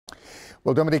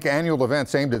Well, Dominique, annual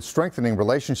events aimed at strengthening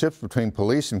relationships between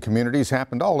police and communities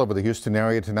happened all over the Houston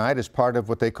area tonight as part of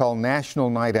what they call National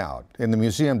Night Out. In the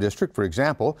Museum District, for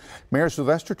example, Mayor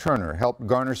Sylvester Turner helped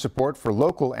garner support for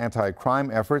local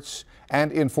anti-crime efforts,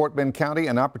 and in Fort Bend County,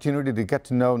 an opportunity to get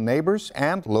to know neighbors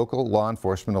and local law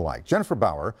enforcement alike. Jennifer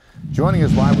Bauer joining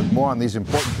us live with more on these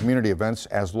important community events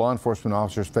as law enforcement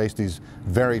officers face these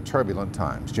very turbulent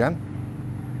times. Jen?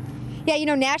 Yeah, you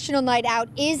know, National Night Out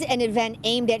is an event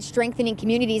aimed at strengthening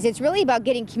communities. It's really about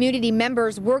getting community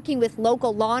members working with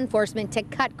local law enforcement to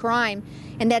cut crime.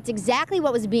 And that's exactly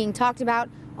what was being talked about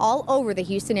all over the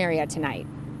Houston area tonight.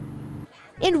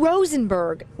 In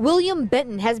Rosenberg, William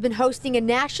Benton has been hosting a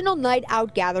National Night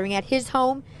Out gathering at his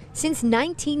home since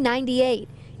 1998.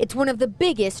 It's one of the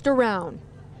biggest around.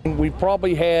 We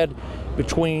probably had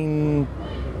between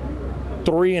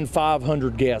 300 and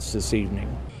 500 guests this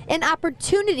evening. An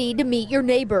opportunity to meet your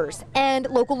neighbors and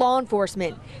local law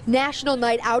enforcement. National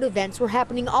Night Out events were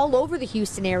happening all over the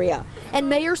Houston area, and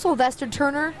Mayor Sylvester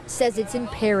Turner says it's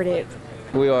imperative.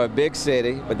 We are a big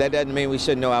city, but that doesn't mean we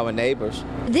shouldn't know our neighbors.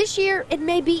 This year, it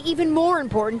may be even more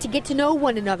important to get to know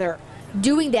one another.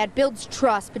 Doing that builds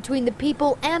trust between the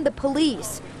people and the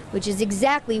police, which is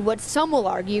exactly what some will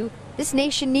argue this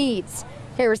nation needs.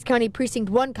 Harris County Precinct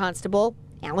 1 Constable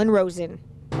Alan Rosen.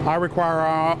 I require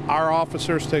our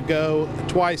officers to go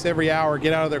twice every hour,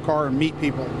 get out of their car and meet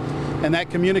people. And that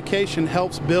communication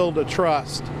helps build a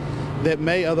trust that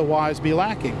may otherwise be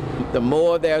lacking. The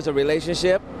more there's a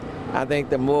relationship, I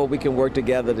think the more we can work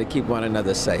together to keep one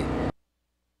another safe.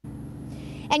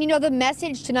 And you know, the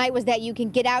message tonight was that you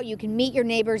can get out, you can meet your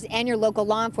neighbors and your local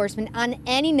law enforcement on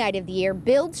any night of the year,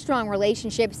 build strong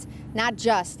relationships, not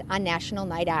just on National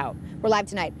Night Out. We're live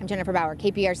tonight. I'm Jennifer Bauer,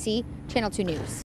 KPRC, Channel 2 News.